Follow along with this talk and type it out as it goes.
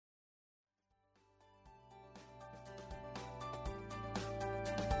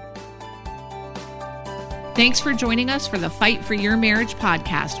Thanks for joining us for the Fight for Your Marriage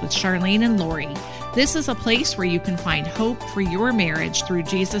podcast with Charlene and Lori. This is a place where you can find hope for your marriage through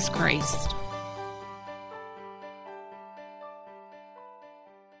Jesus Christ.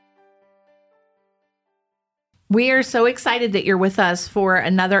 We are so excited that you're with us for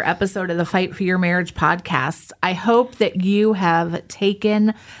another episode of the Fight for Your Marriage podcast. I hope that you have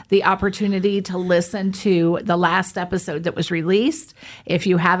taken the opportunity to listen to the last episode that was released. If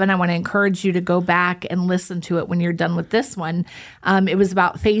you haven't, I want to encourage you to go back and listen to it when you're done with this one. It was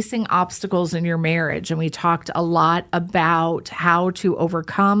about facing obstacles in your marriage, and we talked a lot about how to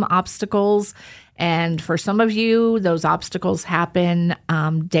overcome obstacles. And for some of you, those obstacles happen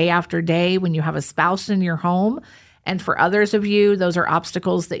day after day when you have a spouse in your home. And for others of you, those are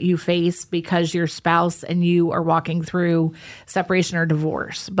obstacles that you face because your spouse and you are walking through separation or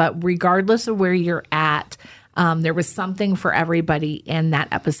divorce. But regardless of where you're at, there was something for everybody in that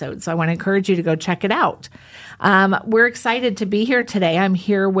episode. So I want to encourage you to go check it out. We're excited to be here today. I'm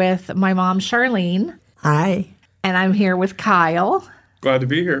here with my mom, Charlene. Hi. And I'm here with Kyle. Glad to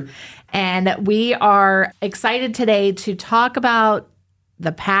be here. And we are excited today to talk about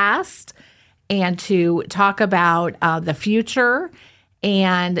the past and to talk about the future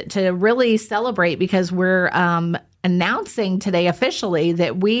and to really celebrate, because we're announcing today officially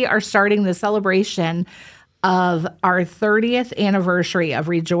that we are starting the celebration of our 30th anniversary of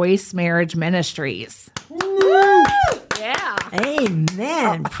Rejoice Marriage Ministries. Woo! Yeah.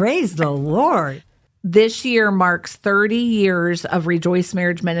 Amen. Praise the Lord. This year marks 30 years of Rejoice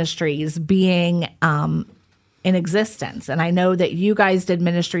Marriage Ministries being in existence. And I know that you guys did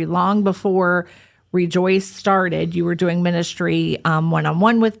ministry long before Rejoice started. You were doing ministry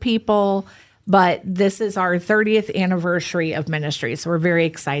one-on-one with people, but this is our 30th anniversary of ministry. So we're very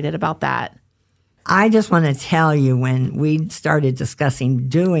excited about that. I just want to tell you, when we started discussing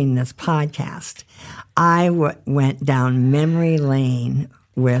doing this podcast, I went down memory lane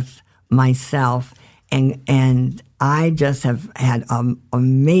with myself. And I just have had an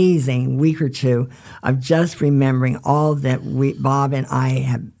amazing week or two of just remembering all that Bob and I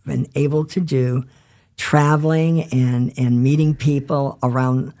have been able to do, traveling and meeting people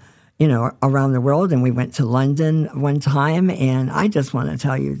around the world. And we went to London one time, and I just want to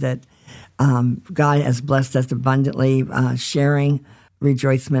tell you that God has blessed us abundantly, sharing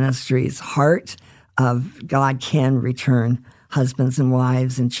Rejoice Ministries' heart of God can return husbands and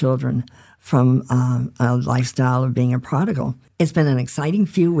wives and children from a lifestyle of being a prodigal. It's been an exciting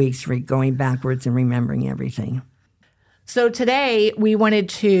few weeks going backwards and remembering everything. So today we wanted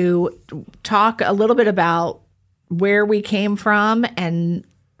to talk a little bit about where we came from and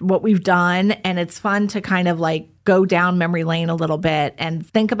what we've done. And it's fun to kind of like go down memory lane a little bit and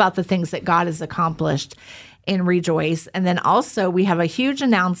think about the things that God has accomplished in Rejoice. And then also we have a huge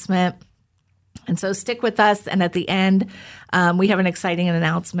announcement. And so stick with us. And at the end, we have an exciting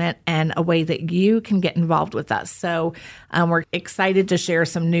announcement and a way that you can get involved with us. So we're excited to share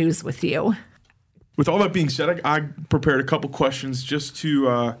some news with you. With all that being said, I prepared a couple questions just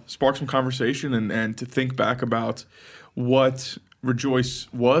to spark some conversation and to think back about what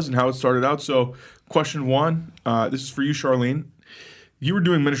Rejoice was and how it started out. So question one, this is for you, Charlene. You were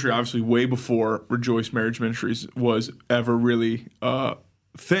doing ministry obviously way before Rejoice Marriage Ministries was ever really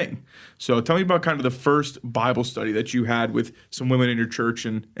thing. So tell me about kind of the first Bible study that you had with some women in your church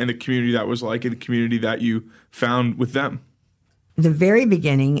and the community that was like, and the community that you found with them. The very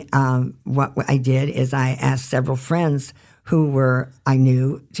beginning, what I did is I asked several friends who I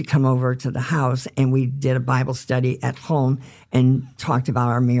knew to come over to the house, and we did a Bible study at home and talked about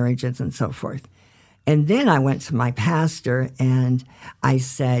our marriages and so forth. And then I went to my pastor and I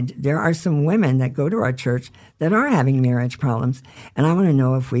said, there are some women that go to our church that are having marriage problems, and I want to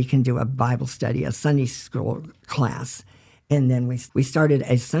know if we can do a Bible study, a Sunday school class. And then we started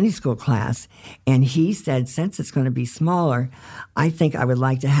a Sunday school class, and he said, since it's going to be smaller, I think I would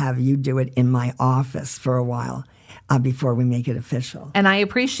like to have you do it in my office for a while before we make it official. And I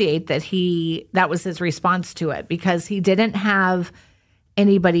appreciate that that was his response to it, because he didn't have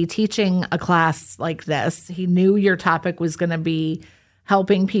anybody teaching a class like this. He knew your topic was going to be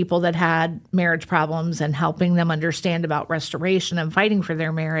helping people that had marriage problems and helping them understand about restoration and fighting for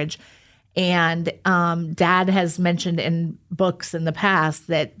their marriage. And Dad has mentioned in books in the past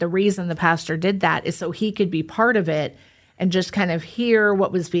that the reason the pastor did that is so he could be part of it and just kind of hear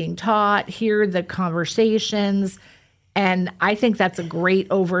what was being taught, hear the conversations. And I think that's a great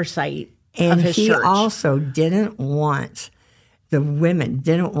oversight of his church. And he also didn't want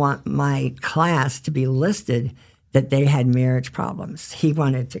my class to be listed that they had marriage problems. He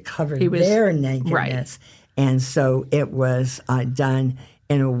wanted to cover their nakedness. Right. And so it was done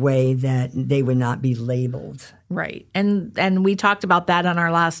in a way that they would not be labeled. Right. And we talked about that on our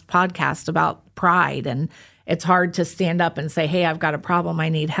last podcast about pride. And it's hard to stand up and say, hey, I've got a problem, I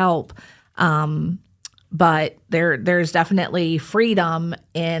need help. But there's definitely freedom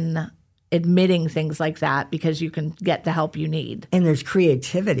in admitting things like that because you can get the help you need. And there's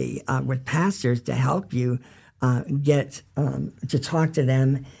creativity with pastors to help you get to talk to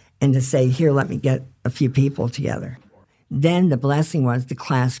them and to say, here, let me get a few people together. Then the blessing was the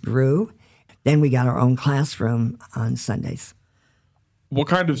class grew. Then we got our own classroom on Sundays. What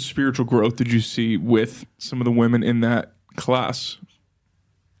kind of spiritual growth did you see with some of the women in that class?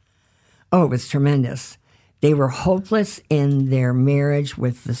 Oh, it was tremendous. They were hopeless in their marriage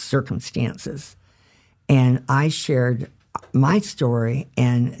with the circumstances. And I shared my story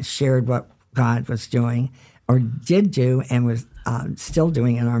and shared what God was doing or did do and was still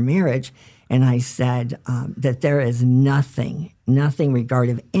doing in our marriage. And I said that there is nothing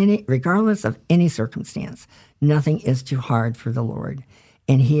regardless of any circumstance, nothing is too hard for the Lord.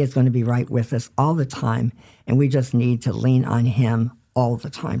 And he is going to be right with us all the time. And we just need to lean on him all the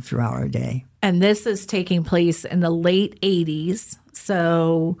time throughout our day. And this is taking place in the late 80s.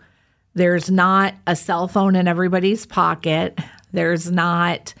 So there's not a cell phone in everybody's pocket. There's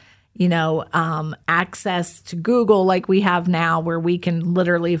not, access to Google like we have now where we can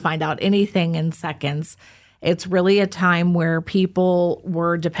literally find out anything in seconds. It's really a time where people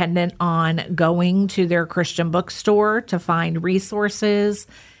were dependent on going to their Christian bookstore to find resources.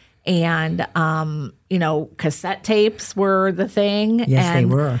 And, cassette tapes were the thing. Yes, they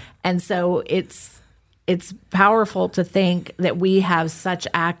were. And so it's powerful to think that we have such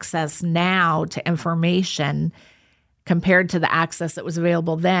access now to information compared to the access that was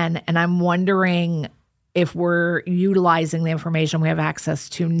available then. And I'm wondering if we're utilizing the information we have access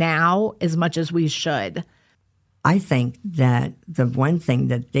to now as much as we should. I think that the one thing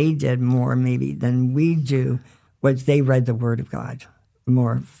that they did more maybe than we do was they read the Word of God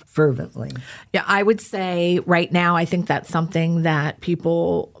more fervently. Yeah, I would say right now, I think that's something that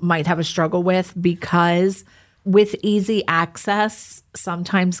people might have a struggle with because with easy access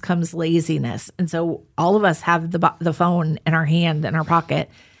sometimes comes laziness. And so all of us have the phone in our hand, in our pocket,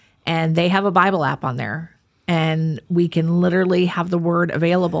 and they have a Bible app on there. And we can literally have the Word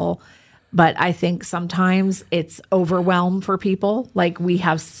available. But I think sometimes it's overwhelmed for people. Like we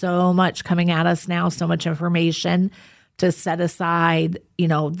have so much coming at us now, so much information to set aside,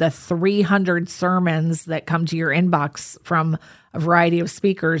 the 300 sermons that come to your inbox from a variety of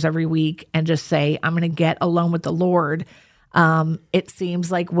speakers every week and just say, I'm going to get alone with the Lord. It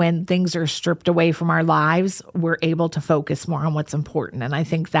seems like when things are stripped away from our lives, we're able to focus more on what's important. And I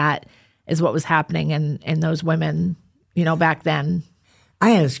think that is what was happening in those women, back then.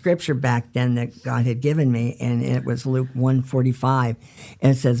 I had a scripture back then that God had given me, and it was Luke 1:45.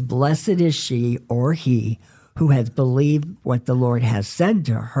 And it says, blessed is she or he who has believed what the Lord has said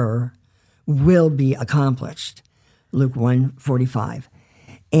to her will be accomplished. Luke 1:45.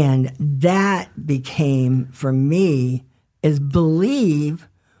 And that became, for me, is believe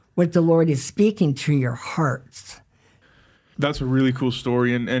what the Lord is speaking to your hearts. That's a really cool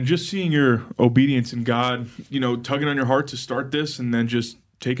story. And just seeing your obedience in God, tugging on your heart to start this and then just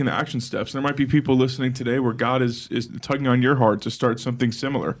taking the action steps. There might be people listening today where God is tugging on your heart to start something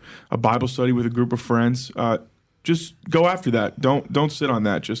similar, a Bible study with a group of friends. Just go after that. Don't sit on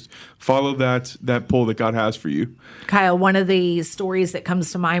that. Just follow that pull that God has for you. Kyle, one of the stories that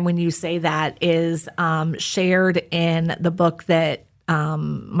comes to mind when you say that is shared in the book that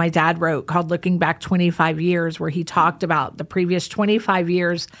my dad wrote called Looking Back 25 Years, where he talked about the previous 25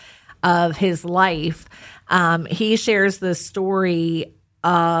 years of his life. He shares the story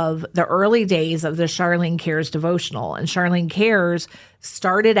of the early days of the Charlene Cares devotional. And Charlene Cares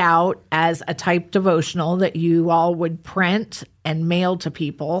started out as a typed devotional that you all would print and mail to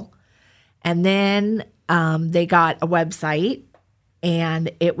people. And then they got a website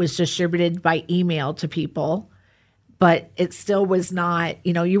and it was distributed by email to people. But it still was not,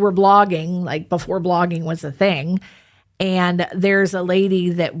 you were blogging, like before blogging was a thing. And there's a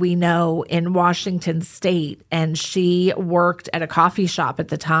lady that we know in Washington State, and she worked at a coffee shop at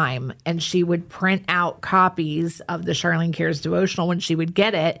the time, and she would print out copies of the Charlene Cares devotional when she would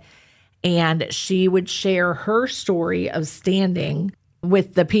get it, and she would share her story of standing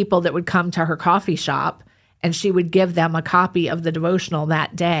with the people that would come to her coffee shop, and she would give them a copy of the devotional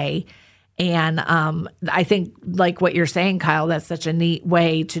that day. And I think, like what you're saying, Kyle, that's such a neat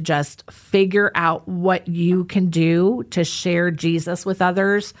way to just figure out what you can do to share Jesus with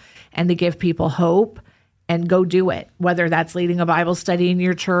others and to give people hope and go do it, whether that's leading a Bible study in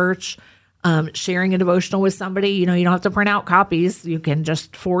your church, sharing a devotional with somebody. You don't have to print out copies. You can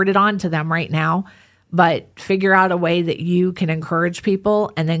just forward it on to them right now, but figure out a way that you can encourage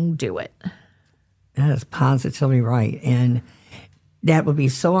people and then do it. That is positively right. And that will be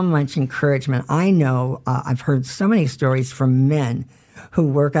so much encouragement. I know I've heard so many stories from men who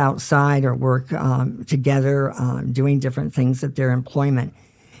work outside or work together doing different things at their employment.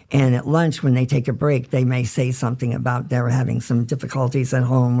 And at lunch, when they take a break, they may say something about they're having some difficulties at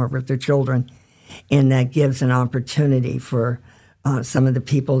home or with their children. And that gives an opportunity for some of the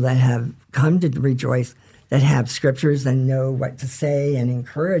people that have come to Rejoice, that have scriptures and know what to say, and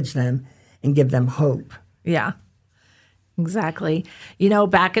encourage them and give them hope. Yeah, exactly.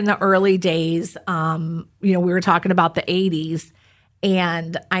 Back in the early days, we were talking about the 80s.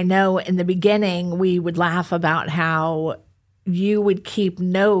 And I know in the beginning, we would laugh about how you would keep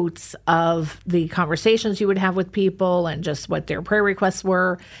notes of the conversations you would have with people and just what their prayer requests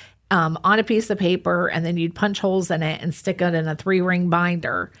were on a piece of paper. And then you'd punch holes in it and stick it in a 3-ring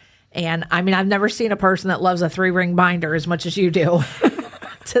binder. And I mean, I've never seen a person that loves a 3-ring binder as much as you do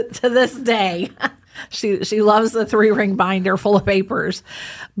to this day. She loves the 3-ring binder full of papers.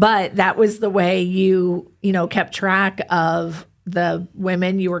 But that was the way you kept track of the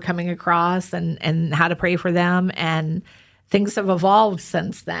women you were coming across and how to pray for them. And things have evolved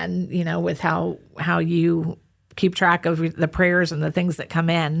since then, with how you keep track of the prayers and the things that come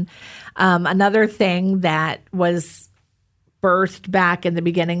in. Another thing that was birthed back in the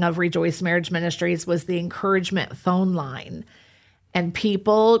beginning of Rejoice Marriage Ministries was the encouragement phone line. And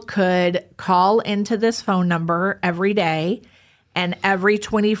people could call into this phone number every day, and every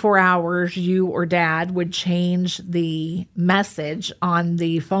 24 hours, you or dad would change the message on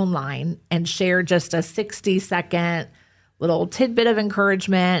the phone line and share just a 60-second little tidbit of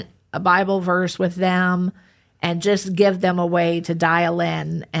encouragement, a Bible verse with them, and just give them a way to dial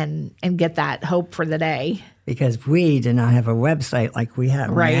in and get that hope for the day. Because we did not have a website like we have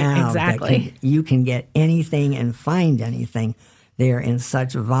right, now. Exactly. You can get anything and find anything there in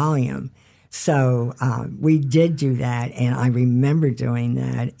such volume. So we did do that, and I remember doing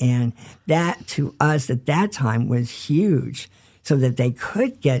that. And that, to us at that time, was huge, so that they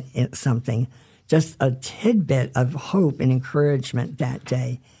could get something, just a tidbit of hope and encouragement that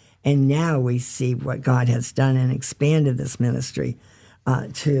day. And now we see what God has done and expanded this ministry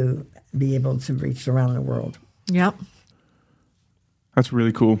to be able to reach around the world. Yep. That's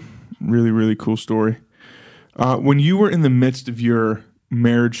really cool. Really, really cool story. When you were in the midst of your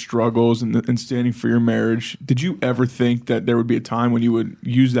marriage struggles and standing for your marriage, did you ever think that there would be a time when you would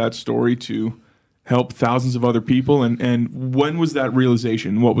use that story to help thousands of other people? And when was that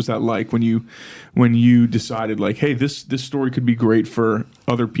realization? What was that like when you decided, like, hey, this story could be great for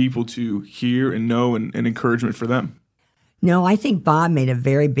other people to hear and know and encouragement for them? No, I think Bob made a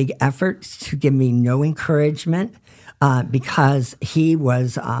very big effort to give me no encouragement because he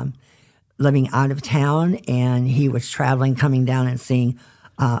was living out of town, and he was traveling, coming down and seeing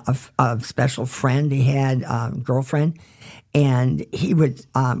a special friend he had, girlfriend. And he would,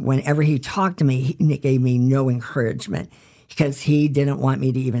 whenever he talked to me, he gave me no encouragement because he didn't want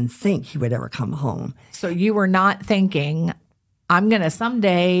me to even think he would ever come home. So you were not thinking, I'm going to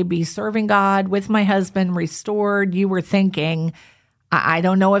someday be serving God with my husband restored. You were thinking, I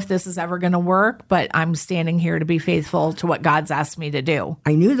don't know if this is ever going to work, but I'm standing here to be faithful to what God's asked me to do.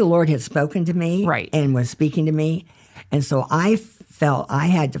 I knew the Lord had spoken to me, right, and was speaking to me. And so I felt I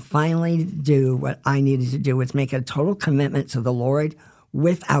had to finally do what I needed to do, was make a total commitment to the Lord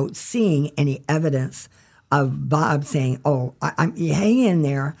without seeing any evidence of Bob saying, oh, you hang in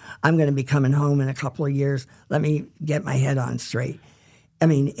there. I'm going to be coming home in a couple of years. Let me get my head on straight. I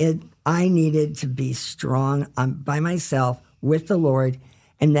mean, I needed to be strong by myself with the Lord,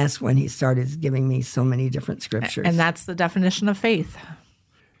 and that's when he started giving me so many different scriptures. And that's the definition of faith.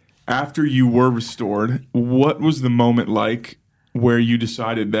 After you were restored, what was the moment like where you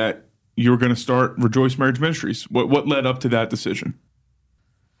decided that you were going to start Rejoice Marriage Ministries? What led up to that decision?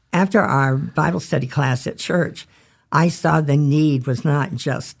 After our Bible study class at church, I saw the need was not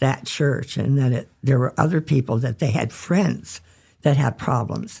just that church, and that there were other people, that they had friends that had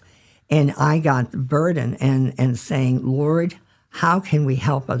problems. And I got the burden and saying, Lord, how can we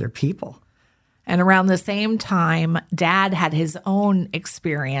help other people? And around the same time, Dad had his own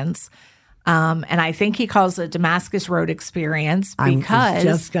experience. And I think he calls it Damascus Road experience, because I was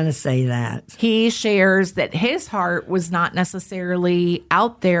just going to say that. He shares that his heart was not necessarily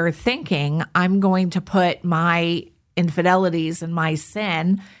out there thinking, I'm going to put my infidelities and my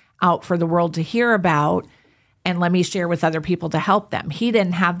sin out for the world to hear about, and let me share with other people to help them. He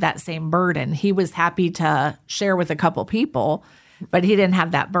didn't have that same burden. He was happy to share with a couple people, but he didn't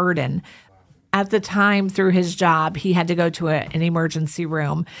have that burden. at the time, through his job, he had to go to an emergency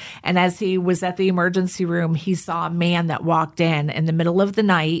room. And as he was at the emergency room, he saw a man that walked in the middle of the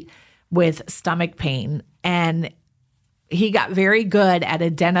night with stomach pain. And he got very good at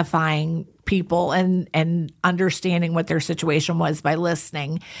identifying people and understanding what their situation was by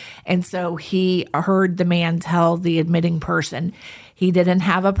listening. And so he heard the man tell the admitting person he didn't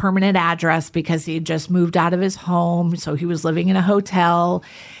have a permanent address because he had just moved out of his home. So he was living in a hotel.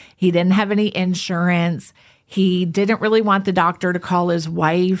 He didn't have any insurance. He didn't really want the doctor to call his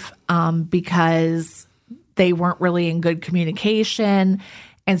wife because they weren't really in good communication.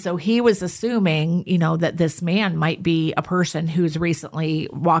 And so he was assuming, that this man might be a person who's recently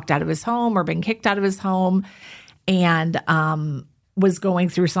walked out of his home or been kicked out of his home and was going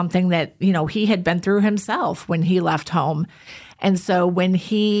through something that, he had been through himself when he left home. And so when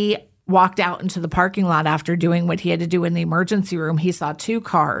he walked out into the parking lot after doing what he had to do in the emergency room, he saw two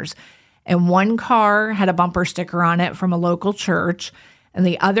cars. And one car had a bumper sticker on it from a local church. And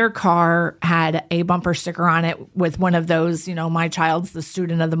the other car had a bumper sticker on it with one of those, my child's the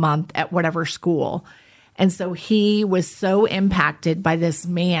student of the month at whatever school. And so he was so impacted by this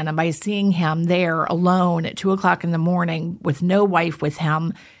man and by seeing him there alone at 2:00 in the morning with no wife with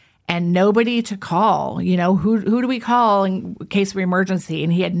him and nobody to call. Who do we call in case of emergency?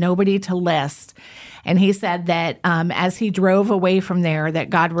 And he had nobody to list. And he said that as he drove away from there, that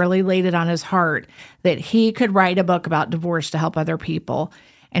God really laid it on his heart that he could write a book about divorce to help other people.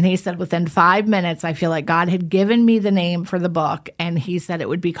 And he said, within 5 minutes, I feel like God had given me the name for the book. And he said it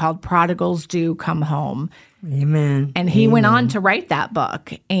would be called Prodigals Do Come Home. Amen. And he went on to write that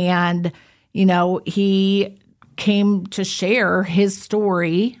book. And, he came to share his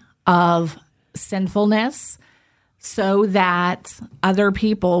story of sinfulness so that other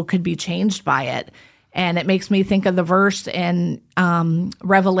people could be changed by it. And it makes me think of the verse in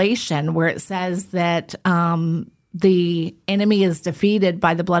Revelation where it says that the enemy is defeated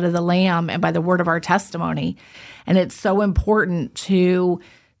by the blood of the Lamb and by the word of our testimony. And it's so important to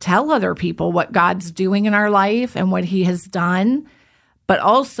tell other people what God's doing in our life and what he has done. But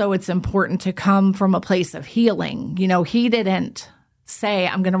also it's important to come from a place of healing. He didn't say,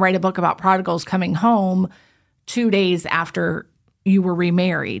 I'm going to write a book about prodigals coming home 2 days after you were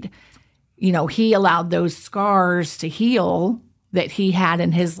remarried. He allowed those scars to heal that he had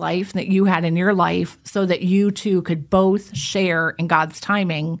in his life, that you had in your life, so that you two could both share in God's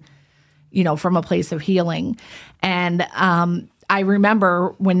timing, from a place of healing. And I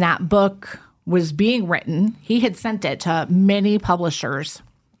remember when that book was being written, he had sent it to many publishers.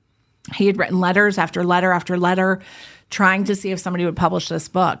 He had written letters after letter after letter, trying to see if somebody would publish this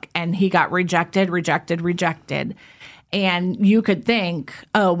book. And he got rejected. And you could think,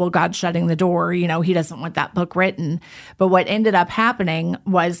 oh, well, God's shutting the door. He doesn't want that book written. But what ended up happening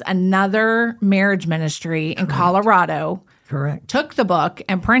was another marriage ministry in Colorado took the book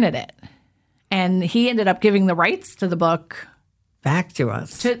and printed it. And he ended up giving the rights to the book back to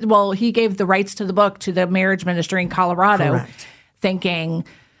us. He gave the rights to the book to the marriage ministry in Colorado, thinking,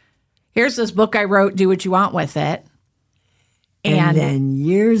 here's this book I wrote, do what you want with it. And then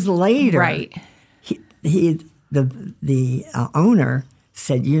years later, the owner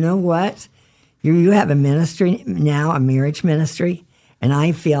said, you know what? You have a ministry now, a marriage ministry, and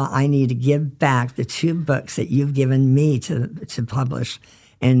I feel I need to give back the 2 books that you've given me to publish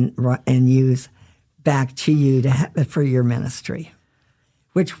and use back to you for your ministry,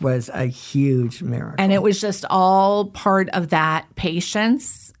 which was a huge miracle. And it was just all part of that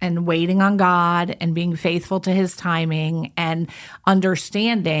patience and waiting on God and being faithful to his timing and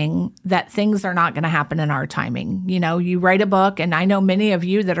understanding that things are not going to happen in our timing. You write a book, and I know many of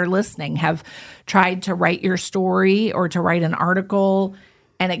you that are listening have tried to write your story or to write an article,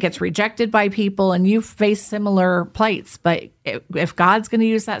 and it gets rejected by people, and you face similar plights. But if God's going to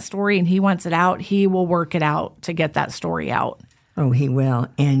use that story and he wants it out, he will work it out to get that story out. Oh, he will.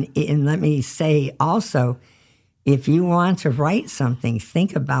 And let me say also, if you want to write something,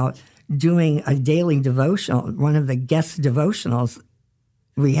 think about doing a daily devotional, one of the guest devotionals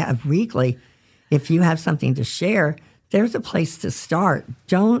we have weekly. If you have something to share, there's a place to start.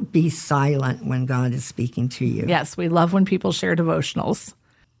 Don't be silent when God is speaking to you. Yes, we love when people share devotionals.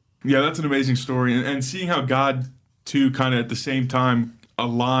 Yeah, that's an amazing story. And seeing how God, too, kind of at the same time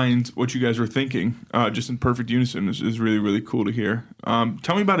aligned what you guys were thinking, just in perfect unison, is really, really cool to hear.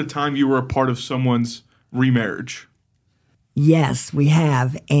 Tell me about a time you were a part of someone's remarriage. Yes, we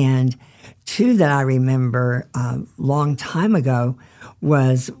have. And 2 that I remember a long time ago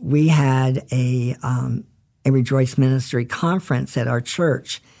was we had a Rejoice Ministry conference at our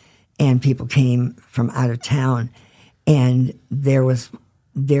church, and people came from out of town. And there was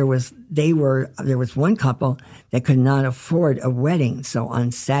there was one couple that could not afford a wedding. So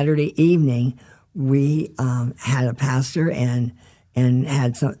on Saturday evening, we had a pastor and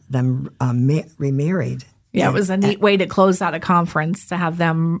had them remarried. Yeah, it was a neat way to close out a conference, to have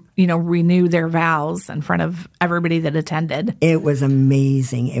them, renew their vows in front of everybody that attended. It was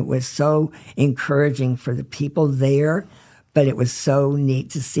amazing. It was so encouraging for the people there, but it was so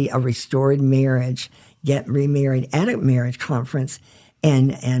neat to see a restored marriage get remarried at a marriage conference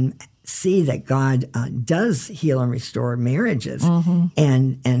and see that God does heal and restore marriages,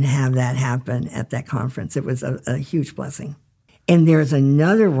 and have that happen at that conference. It was a huge blessing. And there's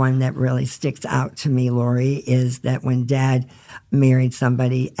another one that really sticks out to me, Lori, is that when Dad married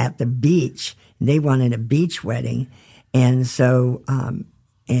somebody at the beach, they wanted a beach wedding. And so, and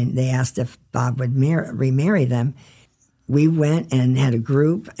they asked if Bob would remarry them. We went and had a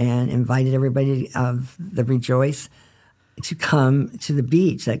group and invited everybody of the Rejoice to come to the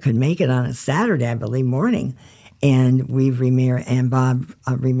beach that could make it on a Saturday, I believe, morning. And we've remarried, and Bob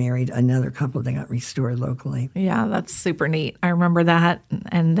remarried another couple that got restored locally. Yeah, that's super neat. I remember that.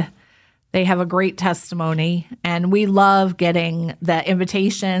 And they have a great testimony. And we love getting the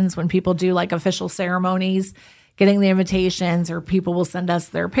invitations when people do like official ceremonies, getting the invitations, or people will send us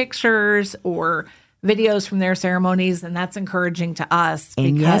their pictures or videos from their ceremonies. And that's encouraging to us.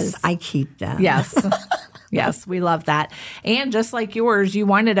 And because, yes, I keep them. Yes. Yes, we love that. And just like yours, you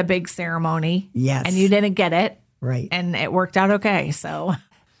wanted a big ceremony. Yes. And you didn't get it. Right. And it worked out okay. So,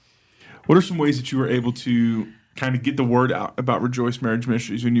 what are some ways that you were able to kind of get the word out about Rejoice Marriage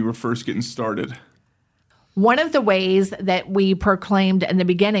Ministries when you were first getting started? One of the ways that we proclaimed in the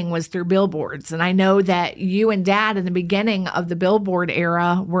beginning was through billboards. And I know that you and Dad in the beginning of the billboard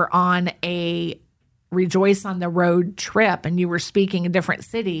era were on a Rejoice on the Road trip, and you were speaking in different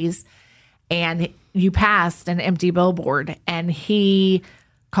cities, and you passed an empty billboard, and he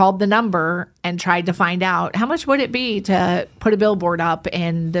called the number and tried to find out how much would it be to put a billboard up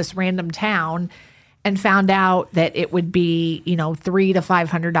in this random town, and found out that it would be, $300 to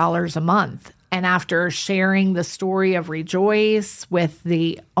 $500 a month. And after sharing the story of Rejoice with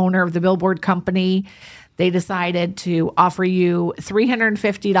the owner of the billboard company, they decided to offer you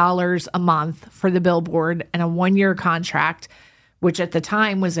 $350 a month for the billboard and a 1-year contract, which at the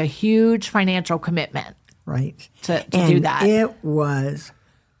time was a huge financial commitment. Right. To do that.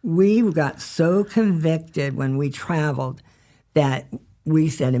 We got so convicted when we traveled that we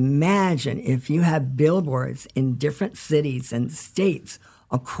said, imagine if you have billboards in different cities and states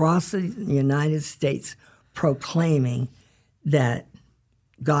across the United States proclaiming that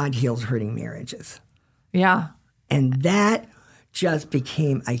God heals hurting marriages. Yeah. And that just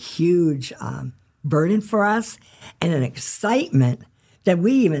became a huge burden for us and an excitement that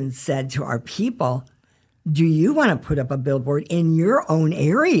we even said to our people, do you want to put up a billboard in your own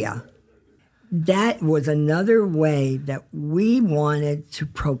area? That was another way that we wanted to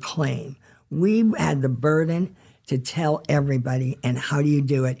proclaim. We had the burden to tell everybody, and how do you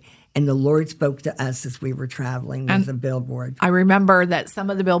do it? And the Lord spoke to us as we were traveling with a billboard. I remember that some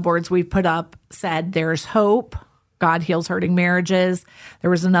of the billboards we put up said, there's hope. God heals hurting marriages.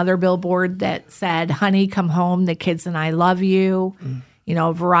 There was another billboard that said, honey, come home. The kids and I love you.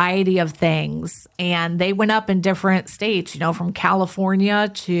 A variety of things. And they went up in different states, from California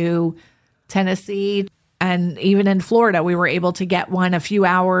to Tennessee. And even in Florida, we were able to get one a few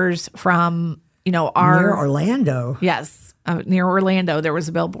hours from, near Orlando. Yes. Near Orlando, there was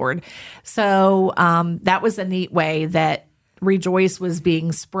a billboard. So that was a neat way that Rejoice was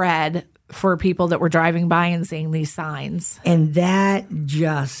being spread for people that were driving by and seeing these signs. And that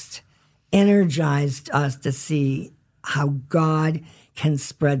just energized us to see how God can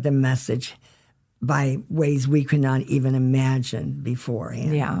spread the message by ways we could not even imagine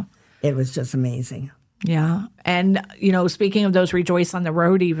beforehand. Yeah. It was just amazing. Yeah. And, speaking of those Rejoice on the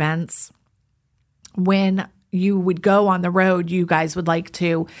Road events, when you would go on the road, you guys would like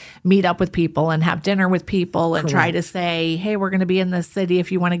to meet up with people and have dinner with people and try to say, hey, we're going to be in this city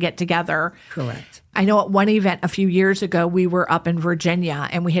if you want to get together. Correct. I know at one event a few years ago, we were up in Virginia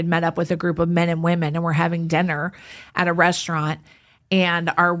and we had met up with a group of men and women and we're having dinner at a restaurant. And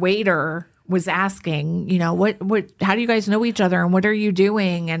our waiter was asking, how do you guys know each other and what are you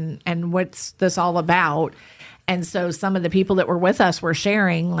doing and what's this all about? And so some of the people that were with us were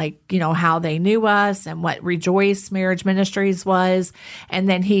sharing, how they knew us and what Rejoice Marriage Ministries was. And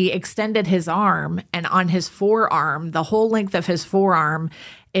then he extended his arm, and on his forearm, the whole length of his forearm,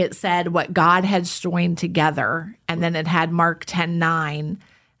 it said what God had joined together. And then it had Mark 10:9.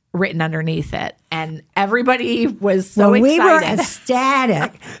 written underneath it. And everybody was so we were excited.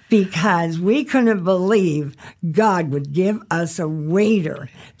 ecstatic because we couldn't believe God would give us a waiter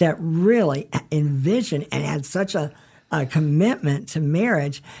that really envisioned and had such a commitment to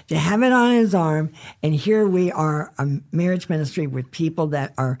marriage, to have it on his arm. And here we are, a marriage ministry with people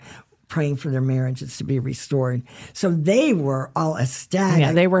that are praying for their marriages to be restored. So they were all ecstatic.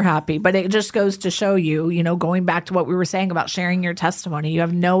 Yeah, they were happy. But it just goes to show you, going back to what we were saying about sharing your testimony, you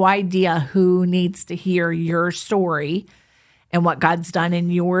have no idea who needs to hear your story and what God's done in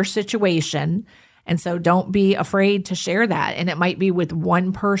your situation. And so don't be afraid to share that. And it might be with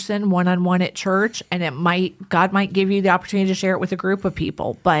one person, one-on-one at church, and God might give you the opportunity to share it with a group of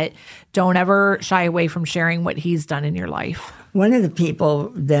people. But don't ever shy away from sharing what he's done in your life. One of the people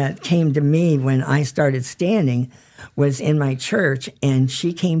that came to me when I started standing was in my church, and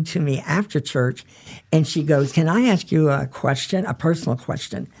she came to me after church, and she goes, "Can I ask you a question, a personal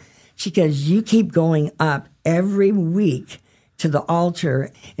question?" She goes, "You keep going up every week to the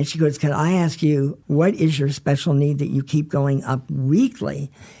altar," and she goes, "Can I ask you, what is your special need that you keep going up weekly?"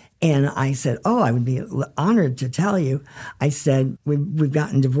 And I said, "Oh, I would be honored to tell you." I said, we've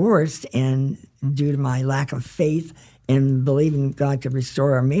gotten divorced, and due to my lack of faith and believing God could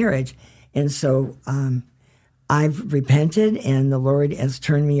restore our marriage. And so I've repented, and the Lord has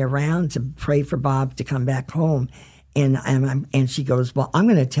turned me around to pray for Bob to come back home. And she goes, "Well, I'm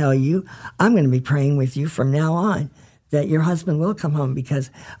going to tell you, I'm going to be praying with you from now on that your husband will come home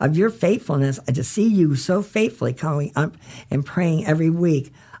because of your faithfulness. To see you so faithfully coming up and praying every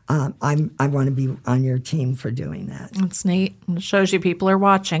week, I want to be on your team for doing that." That's neat. It shows you people are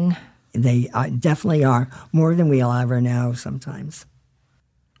watching. They definitely are, more than we'll ever know sometimes.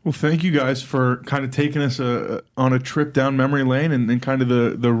 Well, thank you guys for kind of taking us on a trip down memory lane and kind of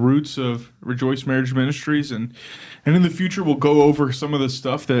the roots of Rejoice Marriage Ministries. And in the future, we'll go over some of the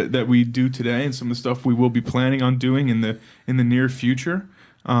stuff that we do today and some of the stuff we will be planning on doing in the near future.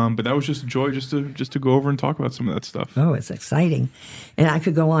 But that was just a joy just to go over and talk about some of that stuff. Oh, it's exciting. And I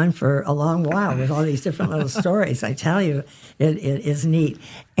could go on for a long while with all these different little stories. I tell you, it is neat.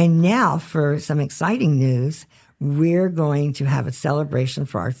 And now for some exciting news, we're going to have a celebration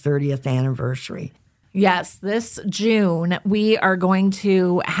for our 30th anniversary. Yes, this June, we are going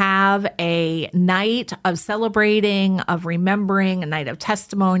to have a night of celebrating, of remembering, a night of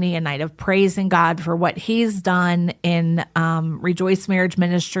testimony, a night of praising God for what he's done in Rejoice Marriage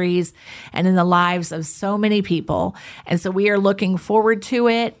Ministries and in the lives of so many people. And so we are looking forward to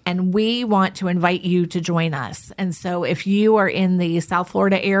it, and we want to invite you to join us. And so if you are in the South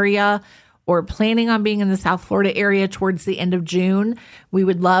Florida area, or planning on being in the South Florida area towards the end of June, we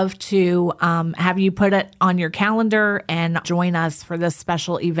would love to have you put it on your calendar and join us for this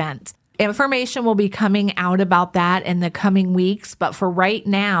special event. Information will be coming out about that in the coming weeks, but for right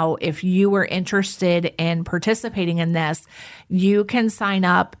now, if you are interested in participating in this, you can sign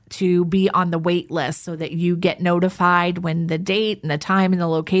up to be on the wait list so that you get notified when the date and the time and the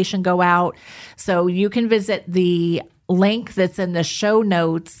location go out. So you can visit the link that's in the show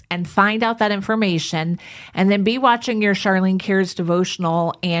notes and find out that information, and then be watching your Charlene Cares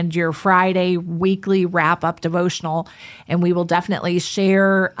devotional and your Friday weekly wrap-up devotional, and we will definitely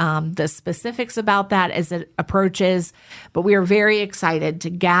share the specifics about that as it approaches. But we are very excited to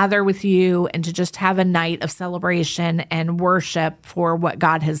gather with you and to just have a night of celebration and worship for what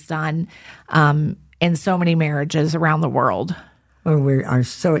God has done in so many marriages around the world. Well, we are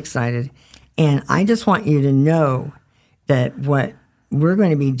so excited. And I just want you to know that what we're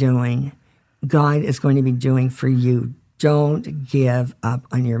going to be doing, God is going to be doing for you. Don't give up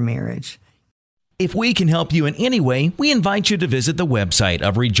on your marriage. If we can help you in any way, we invite you to visit the website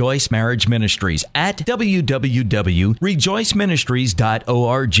of Rejoice Marriage Ministries at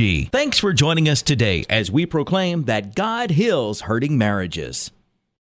www.rejoiceministries.org. Thanks for joining us today as we proclaim that God heals hurting marriages.